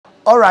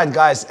All right,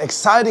 guys,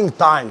 exciting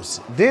times.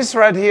 This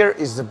right here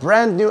is the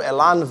brand new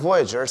Elan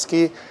Voyager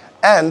ski.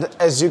 And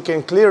as you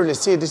can clearly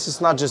see, this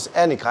is not just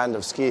any kind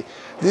of ski.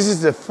 This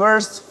is the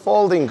first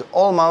folding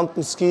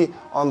all-mountain ski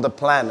on the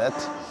planet.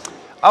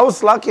 I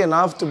was lucky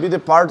enough to be the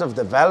part of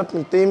the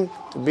development team.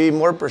 To be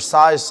more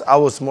precise, I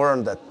was more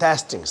on the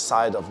testing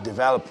side of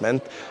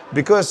development,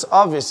 because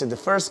obviously the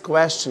first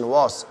question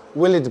was,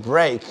 will it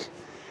break?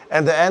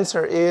 And the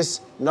answer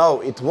is, no,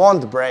 it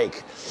won't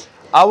break.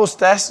 I was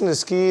testing the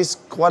skis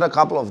quite a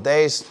couple of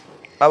days.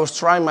 I was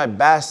trying my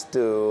best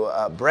to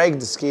break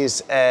the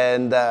skis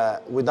and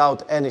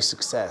without any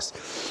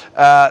success.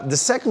 The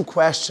second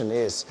question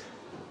is,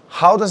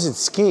 how does it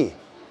ski?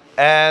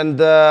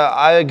 And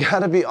I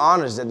gotta be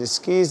honest that the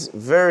ski is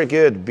very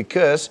good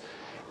because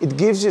it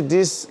gives you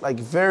this like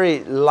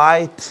very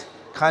light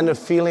kind of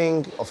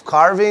feeling of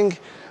carving,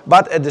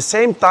 but at the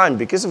same time,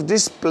 because of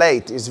this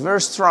plate, it's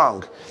very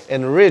strong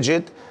and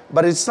rigid,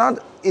 but it's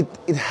not, it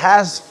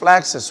has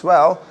flex as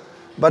well,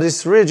 but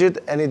it's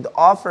rigid and it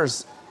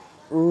offers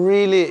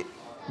really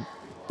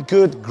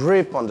good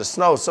grip on the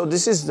snow. So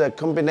this is the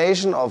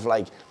combination of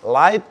like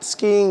light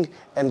skiing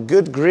and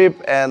good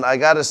grip, and I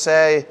gotta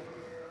say,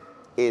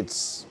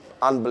 it's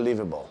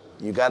unbelievable.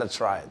 You gotta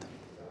try it.